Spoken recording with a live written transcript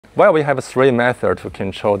Well, we have three methods to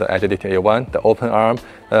control the Agility A1, the OpenArm.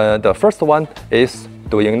 The first one is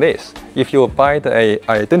doing this. If you buy the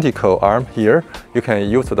identical arm here, you can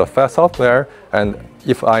use the fast software, and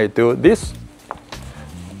if I do this,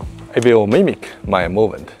 it will mimic my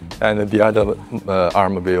movement, and the other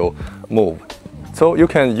arm will move. So you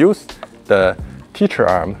can use the teacher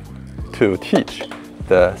arm to teach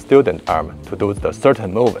the student arm to do the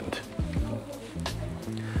certain movement.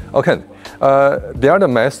 Okay, the other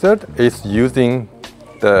method is using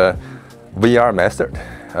the VR method.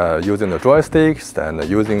 Using the joysticks and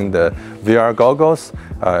using the VR goggles,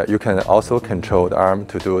 you can also control the arm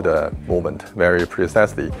to do the movement very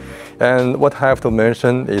precisely. And what I have to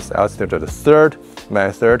mention is also the third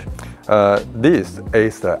method. This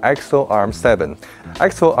is the Exo Arm 7.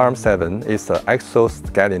 Exo Arm 7 is an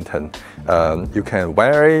exoskeleton. You can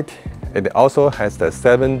wear it. It also has the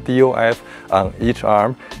 7 DOF on each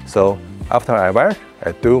arm. So after I wear,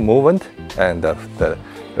 I do movement, and the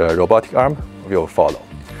robotic arm will follow.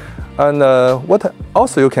 And what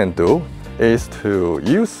also you can do is to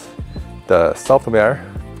use the software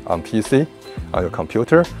on PC, on your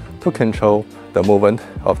computer, to control the movement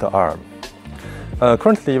of the arm.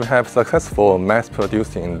 Currently, we have successful mass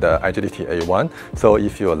producing the Agility A1. So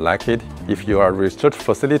if you like it, if you are a research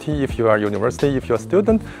facility, if you are a university, if you're a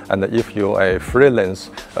student, and if you're a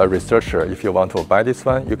freelance researcher, if you want to buy this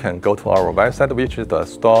one, you can go to our website, which is the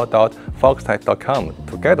store.foxtech.com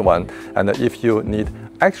to get one. And if you need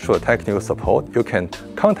extra technical support, you can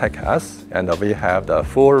contact us, and we have the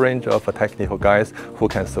full range of technical guys who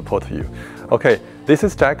can support you. Okay, this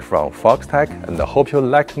is Jack from Foxtech, and I hope you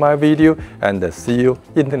liked my video, and see you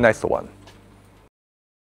in the next one.